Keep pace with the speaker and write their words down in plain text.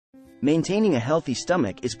Maintaining a healthy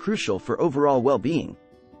stomach is crucial for overall well-being.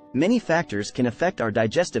 Many factors can affect our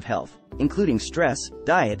digestive health, including stress,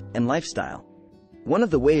 diet, and lifestyle. One of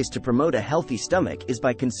the ways to promote a healthy stomach is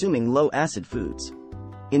by consuming low-acid foods.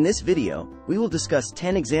 In this video, we will discuss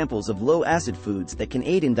 10 examples of low-acid foods that can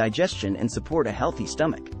aid in digestion and support a healthy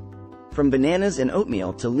stomach. From bananas and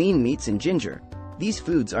oatmeal to lean meats and ginger, these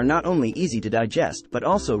foods are not only easy to digest but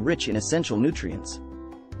also rich in essential nutrients.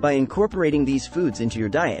 By incorporating these foods into your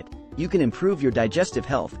diet, you can improve your digestive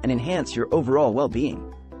health and enhance your overall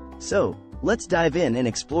well-being. So, let's dive in and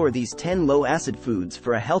explore these 10 low-acid foods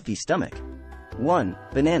for a healthy stomach. 1.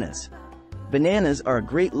 Bananas. Bananas are a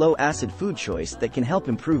great low-acid food choice that can help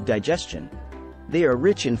improve digestion. They are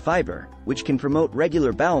rich in fiber, which can promote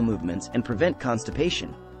regular bowel movements and prevent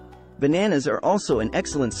constipation. Bananas are also an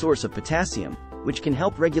excellent source of potassium, which can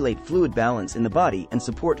help regulate fluid balance in the body and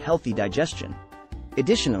support healthy digestion.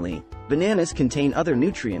 Additionally, bananas contain other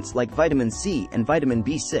nutrients like vitamin C and vitamin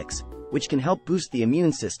B6, which can help boost the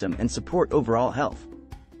immune system and support overall health.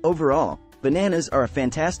 Overall, bananas are a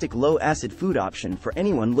fantastic low-acid food option for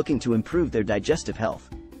anyone looking to improve their digestive health.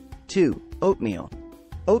 2. Oatmeal.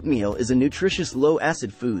 Oatmeal is a nutritious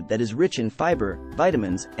low-acid food that is rich in fiber,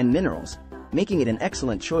 vitamins, and minerals, making it an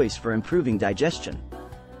excellent choice for improving digestion.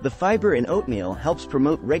 The fiber in oatmeal helps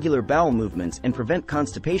promote regular bowel movements and prevent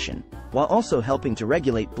constipation, while also helping to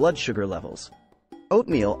regulate blood sugar levels.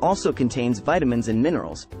 Oatmeal also contains vitamins and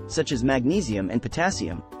minerals, such as magnesium and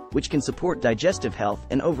potassium, which can support digestive health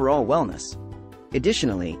and overall wellness.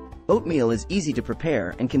 Additionally, oatmeal is easy to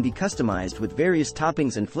prepare and can be customized with various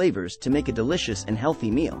toppings and flavors to make a delicious and healthy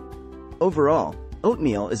meal. Overall,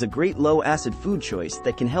 oatmeal is a great low-acid food choice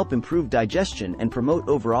that can help improve digestion and promote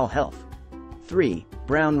overall health. 3.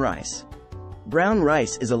 Brown rice. Brown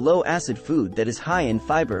rice is a low-acid food that is high in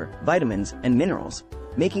fiber, vitamins, and minerals,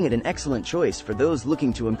 making it an excellent choice for those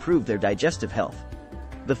looking to improve their digestive health.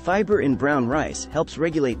 The fiber in brown rice helps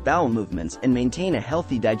regulate bowel movements and maintain a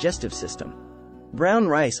healthy digestive system. Brown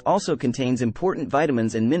rice also contains important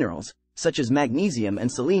vitamins and minerals, such as magnesium and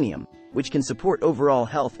selenium, which can support overall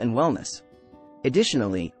health and wellness.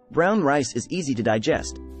 Additionally, brown rice is easy to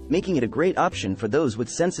digest, making it a great option for those with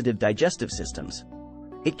sensitive digestive systems.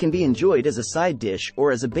 It can be enjoyed as a side dish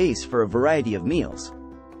or as a base for a variety of meals.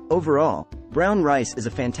 Overall, brown rice is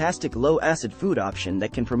a fantastic low-acid food option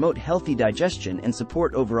that can promote healthy digestion and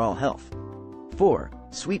support overall health. 4.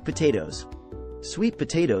 Sweet potatoes. Sweet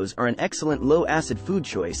potatoes are an excellent low-acid food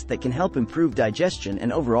choice that can help improve digestion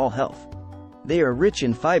and overall health. They are rich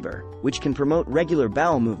in fiber, which can promote regular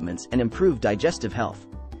bowel movements and improve digestive health.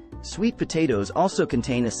 Sweet potatoes also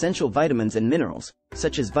contain essential vitamins and minerals,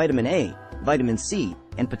 such as vitamin A, vitamin C,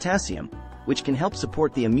 and potassium, which can help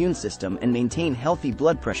support the immune system and maintain healthy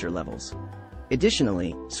blood pressure levels.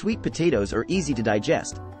 Additionally, sweet potatoes are easy to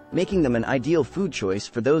digest, making them an ideal food choice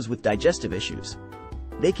for those with digestive issues.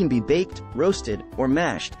 They can be baked, roasted, or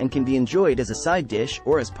mashed and can be enjoyed as a side dish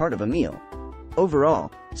or as part of a meal. Overall,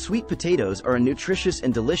 sweet potatoes are a nutritious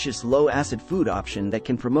and delicious low-acid food option that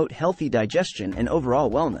can promote healthy digestion and overall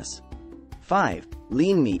wellness. 5.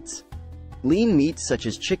 Lean meats. Lean meats such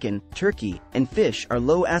as chicken, turkey, and fish are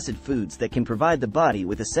low-acid foods that can provide the body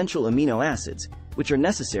with essential amino acids, which are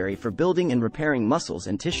necessary for building and repairing muscles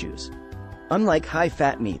and tissues. Unlike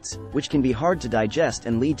high-fat meats, which can be hard to digest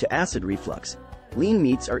and lead to acid reflux, lean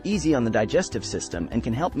meats are easy on the digestive system and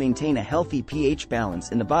can help maintain a healthy pH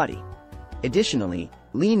balance in the body. Additionally,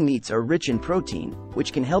 lean meats are rich in protein,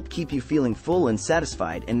 which can help keep you feeling full and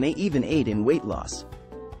satisfied and may even aid in weight loss.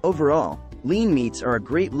 Overall, lean meats are a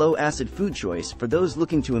great low-acid food choice for those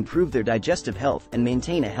looking to improve their digestive health and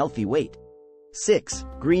maintain a healthy weight. 6.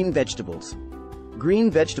 Green vegetables. Green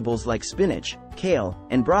vegetables like spinach, kale,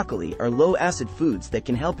 and broccoli are low-acid foods that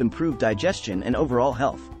can help improve digestion and overall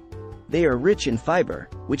health. They are rich in fiber,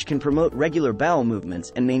 which can promote regular bowel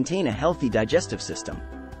movements and maintain a healthy digestive system.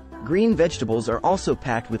 Green vegetables are also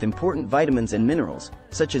packed with important vitamins and minerals,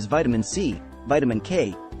 such as vitamin C, vitamin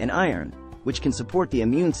K, and iron, which can support the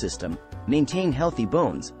immune system, maintain healthy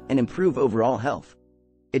bones, and improve overall health.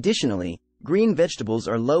 Additionally, green vegetables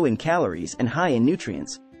are low in calories and high in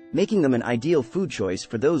nutrients, making them an ideal food choice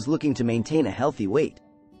for those looking to maintain a healthy weight.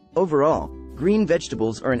 Overall, green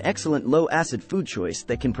vegetables are an excellent low-acid food choice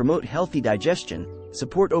that can promote healthy digestion,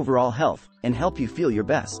 support overall health, and help you feel your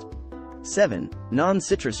best. 7.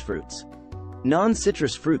 Non-citrus fruits.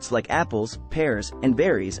 Non-citrus fruits like apples, pears, and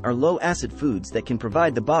berries are low-acid foods that can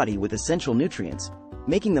provide the body with essential nutrients,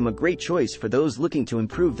 making them a great choice for those looking to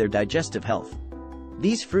improve their digestive health.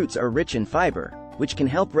 These fruits are rich in fiber, which can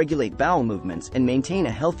help regulate bowel movements and maintain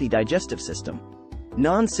a healthy digestive system.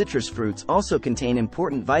 Non-citrus fruits also contain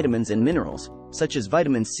important vitamins and minerals, such as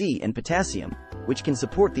vitamin C and potassium, which can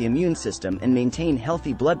support the immune system and maintain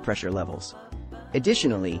healthy blood pressure levels.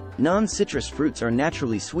 Additionally, non-citrus fruits are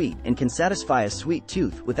naturally sweet and can satisfy a sweet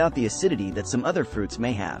tooth without the acidity that some other fruits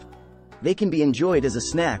may have. They can be enjoyed as a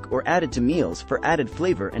snack or added to meals for added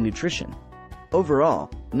flavor and nutrition.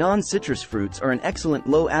 Overall, non-citrus fruits are an excellent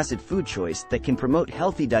low-acid food choice that can promote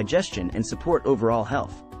healthy digestion and support overall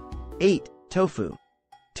health. 8. Tofu.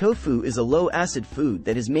 Tofu is a low-acid food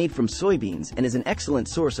that is made from soybeans and is an excellent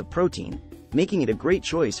source of protein, making it a great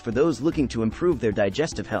choice for those looking to improve their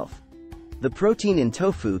digestive health. The protein in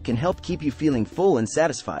tofu can help keep you feeling full and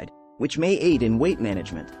satisfied, which may aid in weight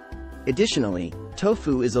management. Additionally,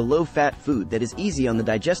 tofu is a low-fat food that is easy on the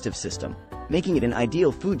digestive system, making it an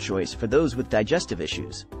ideal food choice for those with digestive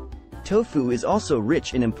issues. Tofu is also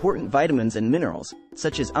rich in important vitamins and minerals,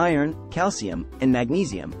 such as iron, calcium, and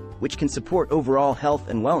magnesium, which can support overall health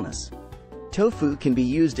and wellness. Tofu can be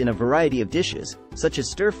used in a variety of dishes, such as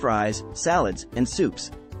stir-fries, salads, and soups,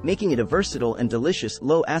 making it a versatile and delicious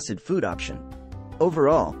low-acid food option.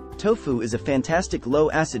 Overall, tofu is a fantastic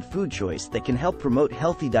low-acid food choice that can help promote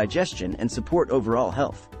healthy digestion and support overall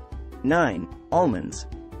health. 9. Almonds.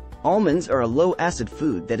 Almonds are a low-acid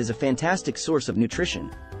food that is a fantastic source of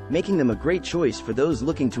nutrition, making them a great choice for those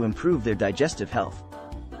looking to improve their digestive health.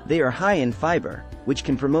 They are high in fiber, which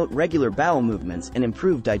can promote regular bowel movements and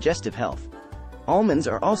improve digestive health. Almonds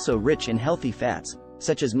are also rich in healthy fats,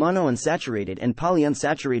 such as monounsaturated and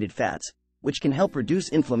polyunsaturated fats, which can help reduce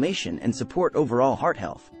inflammation and support overall heart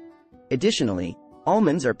health. Additionally,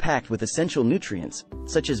 almonds are packed with essential nutrients,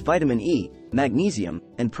 such as vitamin E, magnesium,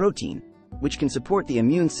 and protein, which can support the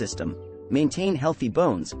immune system, maintain healthy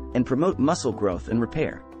bones, and promote muscle growth and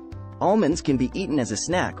repair. Almonds can be eaten as a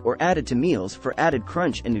snack or added to meals for added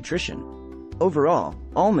crunch and nutrition. Overall,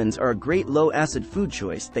 almonds are a great low-acid food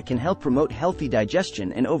choice that can help promote healthy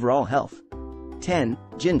digestion and overall health. 10.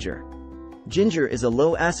 Ginger. Ginger is a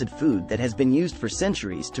low-acid food that has been used for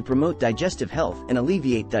centuries to promote digestive health and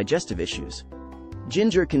alleviate digestive issues.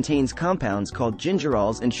 Ginger contains compounds called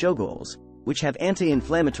gingerols and shogols, which have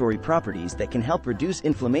anti-inflammatory properties that can help reduce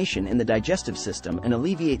inflammation in the digestive system and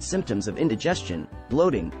alleviate symptoms of indigestion,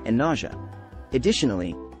 bloating, and nausea.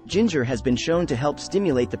 Additionally, ginger has been shown to help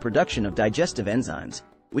stimulate the production of digestive enzymes,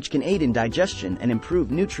 which can aid in digestion and improve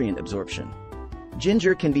nutrient absorption.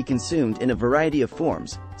 Ginger can be consumed in a variety of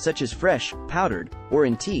forms, such as fresh, powdered, or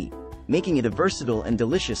in tea, making it a versatile and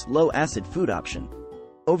delicious low-acid food option.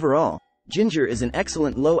 Overall, ginger is an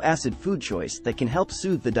excellent low-acid food choice that can help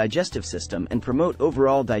soothe the digestive system and promote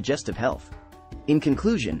overall digestive health. In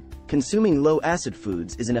conclusion, consuming low-acid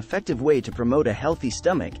foods is an effective way to promote a healthy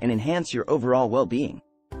stomach and enhance your overall well-being.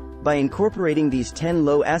 By incorporating these 10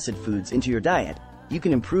 low-acid foods into your diet, you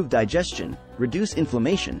can improve digestion, reduce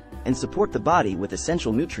inflammation, and support the body with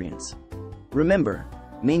essential nutrients. Remember,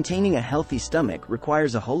 maintaining a healthy stomach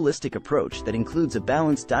requires a holistic approach that includes a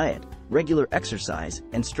balanced diet, regular exercise,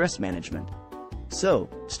 and stress management. So,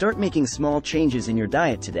 start making small changes in your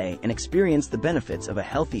diet today and experience the benefits of a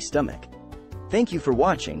healthy stomach. Thank you for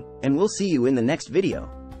watching, and we'll see you in the next video.